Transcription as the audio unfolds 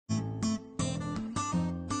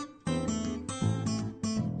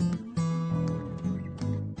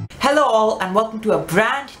Hello all and welcome to a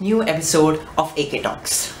brand new episode of AK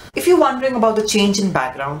Talks. If you're wondering about the change in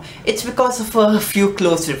background, it's because of a few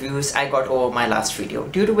close reviews I got over my last video,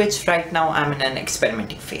 due to which right now I'm in an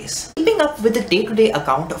experimenting phase. Keeping up with the day-to-day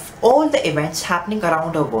account of all the events happening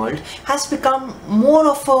around our world has become more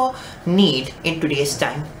of a need in today's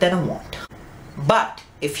time than a want. But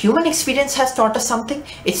if human experience has taught us something,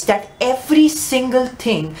 it's that every single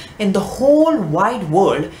thing in the whole wide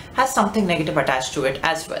world has something negative attached to it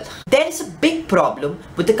as well. There is a big problem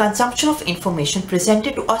with the consumption of information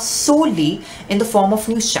presented to us solely in the form of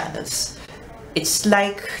news channels. It's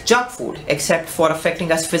like junk food, except for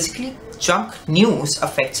affecting us physically, junk news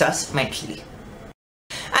affects us mentally.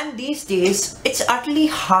 And these days, it's utterly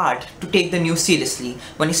hard to take the news seriously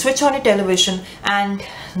when you switch on a television and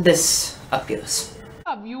this appears.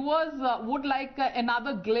 Viewers would like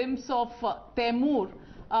another glimpse of Taimur.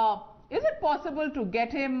 Is it possible to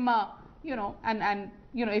get him,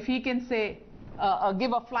 if he can say,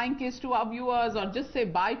 give a flying kiss to our viewers or just say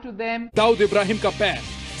bye to them? Dawood Ibrahim का पैर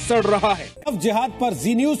सड़ रहा है। अब जिहाद पर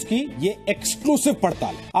जी news की ये एक्सक्लूसिव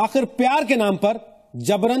पड़ताल। आखिर प्यार के नाम पर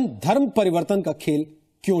जबरन धर्म परिवर्तन का खेल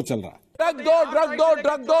क्यों चल रहा है? ड्रग दो, ड्रग दो,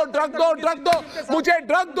 ड्रग दो, ड्रग दो, ड्रग दो, मुझे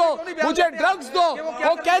ड्रग दो, मुझे ड्रग्स दो,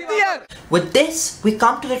 वो कहती है। With this, we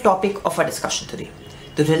come to the topic of our discussion today.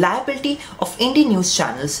 The reliability of Indian news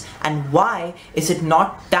channels and why is it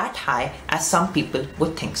not that high as some people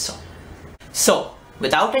would think so. So,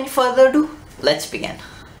 without any further ado, let's begin.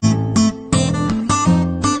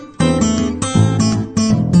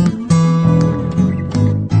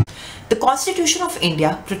 The Constitution of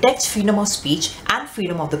India protects freedom of speech and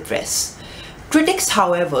freedom of the press. Critics,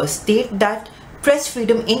 however, state that press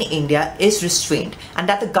freedom in India is restrained and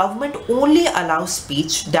that the government only allows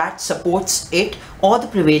speech that supports it or the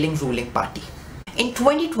prevailing ruling party. In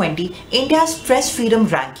 2020, India's press freedom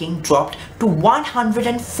ranking dropped to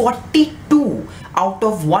 142 out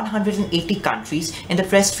of 180 countries in the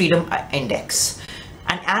Press Freedom Index,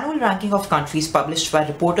 an annual ranking of countries published by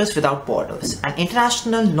Reporters Without Borders, an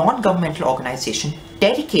international non-governmental organization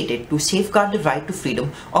dedicated to safeguard the right to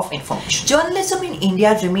freedom of information. Journalism in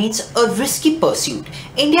India remains a risky pursuit.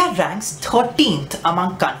 India ranks 13th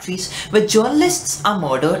among countries where journalists are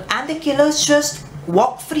murdered and the killers just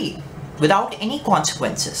walk free without any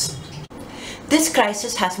consequences. This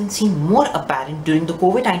crisis has been seen more apparent during the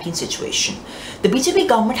COVID-19 situation. The BJP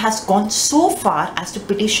government has gone so far as to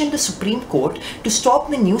petition the Supreme Court to stop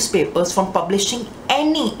the newspapers from publishing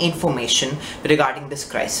any information regarding this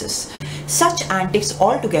crisis. Such antics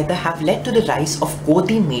altogether have led to the rise of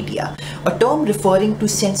Godi media, a term referring to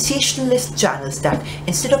sensationalist channels that,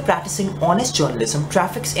 instead of practicing honest journalism,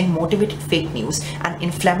 traffics in motivated fake news and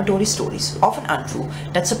inflammatory stories, often untrue,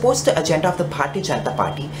 that supports the agenda of the Bharatiya Janata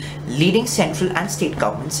Party, leading central and state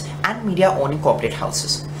governments and media-owning corporate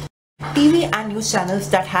houses. TV and news channels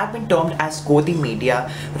that have been termed as Godi media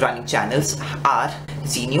running channels are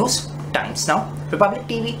Z News, Times Now, Republic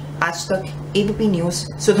TV, Aaj Tak, ABP News,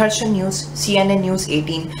 Sudarshan News, CNN News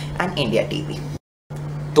 18 and India TV.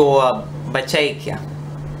 तो बचा ही क्या?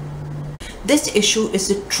 This issue is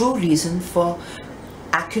the true reason for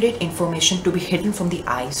accurate information to be hidden from the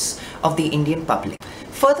eyes of the Indian public.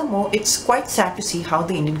 Furthermore, it's quite sad to see how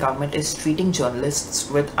the Indian government is treating journalists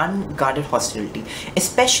with unguarded hostility,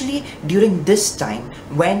 especially during this time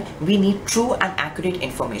when we need true and accurate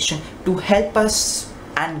information to help us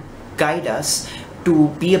and guide us to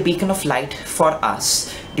be a beacon of light for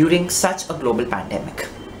us during such a global pandemic.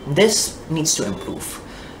 This needs to improve.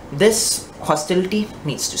 This hostility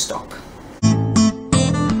needs to stop.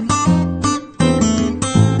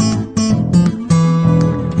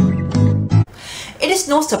 It is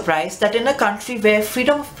no surprise that in a country where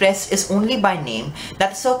freedom of press is only by name,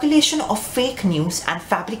 that the circulation of fake news and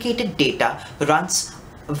fabricated data runs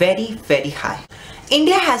very, very high.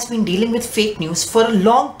 India has been dealing with fake news for a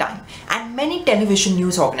long time and many television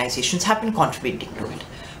news organizations have been contributing to it.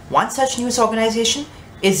 One such news organization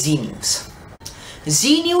is Z News.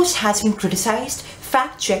 Z News has been criticized,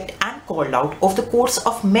 fact-checked and called out over the course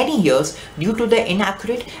of many years due to their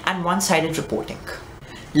inaccurate and one-sided reporting.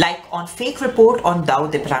 Like on fake report on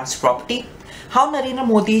Dawood Ibrahim's property, how Narendra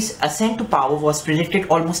Modi's ascent to power was predicted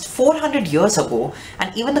almost 400 years ago,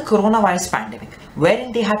 and even the coronavirus pandemic,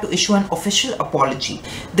 wherein they had to issue an official apology.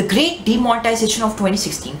 The great demonetization of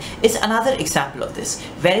 2016 is another example of this,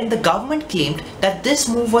 wherein the government claimed that this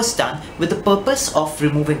move was done with the purpose of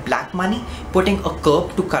removing black money, putting a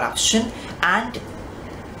curb to corruption, and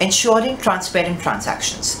ensuring transparent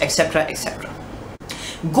transactions, etc., etc.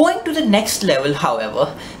 Going to the next level,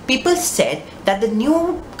 however, People said that the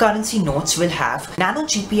new currency notes will have nano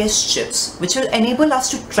GPS chips which will enable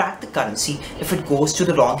us to track the currency if it goes to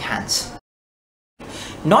the wrong hands.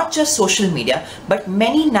 Not just social media, but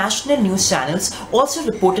many national news channels also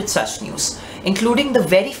reported such news, including the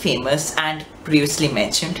very famous and previously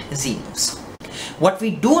mentioned Zee News. What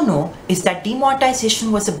we do know is that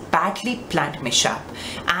demonetization was a badly planned mishap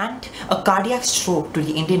and a cardiac stroke to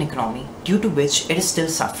the Indian economy, due to which it is still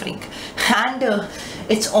suffering. And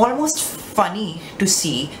it's almost funny to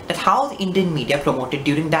see that how the Indian media promoted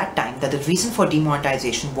during that time that the reason for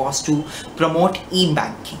demonetization was to promote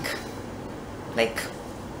e-banking. Like,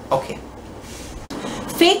 okay.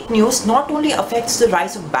 Fake news not only affects the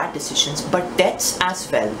rise of bad decisions but deaths as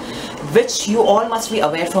well, which you all must be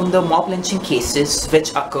aware from the mob lynching cases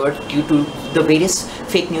which occurred due to the various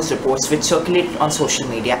fake news reports which circulate on social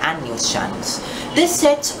media and news channels. This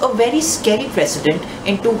sets a very scary precedent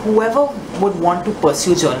into whoever would want to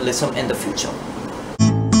pursue journalism in the future.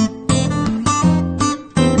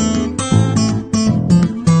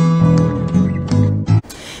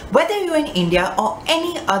 Whether you're in India or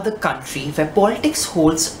any other country where politics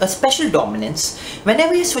holds a special dominance,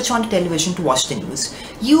 whenever you switch on television to watch the news,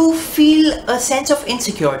 you feel a sense of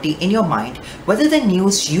insecurity in your mind whether the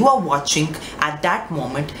news you are watching at that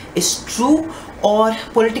moment is true or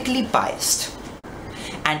politically biased.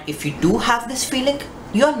 And if you do have this feeling,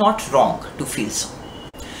 you are not wrong to feel so.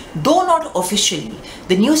 Though not officially,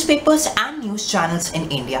 the newspapers and news channels in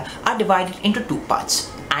India are divided into two parts: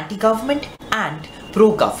 anti-government and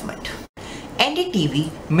pro-government.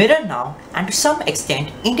 NDTV, Mirror Now, and to some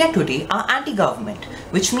extent India Today are anti-government,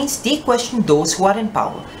 which means they question those who are in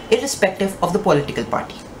power, irrespective of the political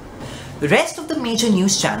party. The rest of the major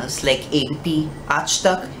news channels like ABP, Aaj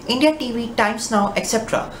Tak, India TV, Times Now,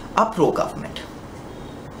 etc. are pro-government.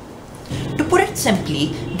 To put it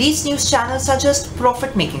simply, these news channels are just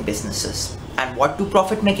profit-making businesses. And what do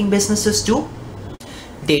profit-making businesses do?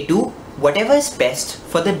 They do whatever is best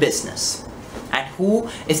for their business. And who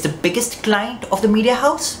is the biggest client of the media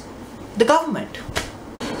house? The government.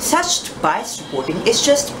 Such biased reporting is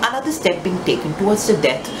just another step being taken towards the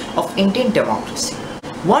death of Indian democracy.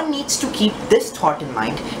 One needs to keep this thought in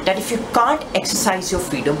mind that if you can't exercise your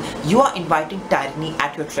freedom, you are inviting tyranny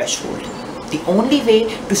at your threshold. The only way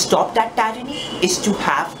to stop that tyranny is to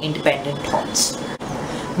have independent thoughts.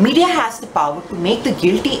 Media has the power to make the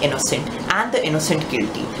guilty innocent and the innocent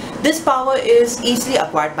guilty. This power is easily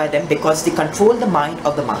acquired by them because they control the mind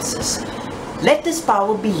of the masses. Let this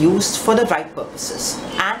power be used for the right purposes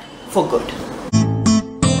and for good.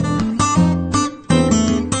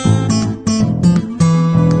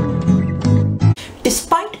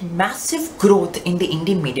 Despite massive growth in the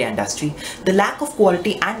Indian media industry, the lack of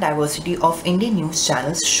quality and diversity of Indian news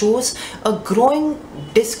channels shows a growing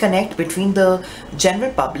disconnect between the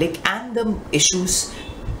general public and the issues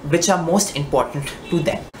which are most important to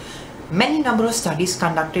them. Many number of studies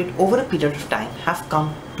conducted over a period of time have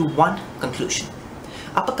come to one conclusion.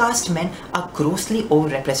 Upper caste men are grossly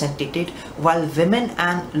overrepresented while women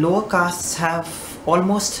and lower castes have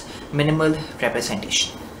almost minimal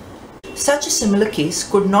representation. Such a similar case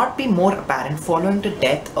could not be more apparent following the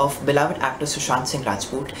death of beloved actor Sushant Singh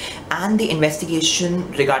Rajput and the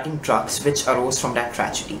investigation regarding drugs which arose from that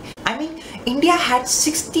tragedy. I mean, India had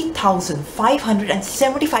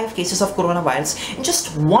 60,575 cases of coronavirus in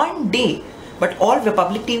just one day. But all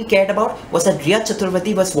Republic TV cared about was that Riya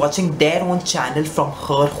Chaturvedi was watching their own channel from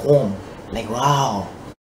her home. Like, wow.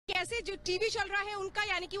 कैसे जो TV चल रहा है उनका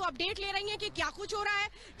यानी कि वो update ले रही हैं कि क्या कुछ हो रहा है,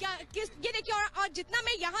 क्या किस ये देखिए। और जितना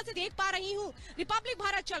मैं यहाँ से देख पा रही हूँ, रिपब्लिक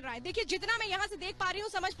भारत चल रहा है। देखिए जितना मैं यहाँ से देख पा रही हूँ,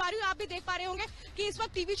 समझ पा रही हूँ, आप भी देख पा रहे होंगे कि इस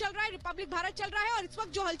वक्त टीवी चल रहा है, रिपब्लिक भारत चल रहा है और इस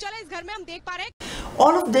वक्त जो हलचल है इस घर में हम देख पा रहे हैं।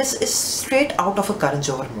 All of this is straight out of a Karan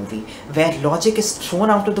Johar movie where logic is thrown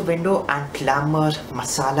out of the window and glamour,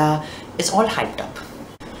 masala is all hyped up.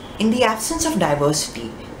 In the absence of diversity,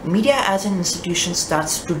 media as an institution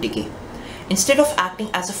starts to decay. Instead of acting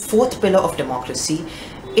as a fourth pillar of democracy,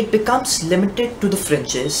 it becomes limited to the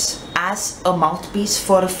fringes as a mouthpiece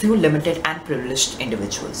for a few limited and privileged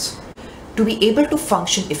individuals. To be able to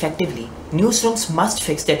function effectively, newsrooms must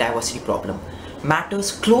fix their diversity problem.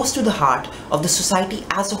 Matters close to the heart of the society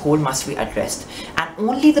as a whole must be addressed, and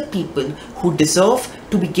only the people who deserve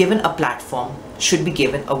to be given a platform should be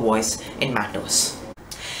given a voice in matters.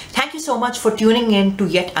 Thank you so much for tuning in to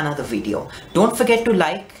yet another video. Don't forget to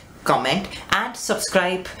like, comment and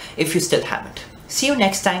subscribe if you still haven't. See you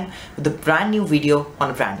next time with a brand new video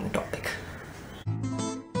on a brand new topic.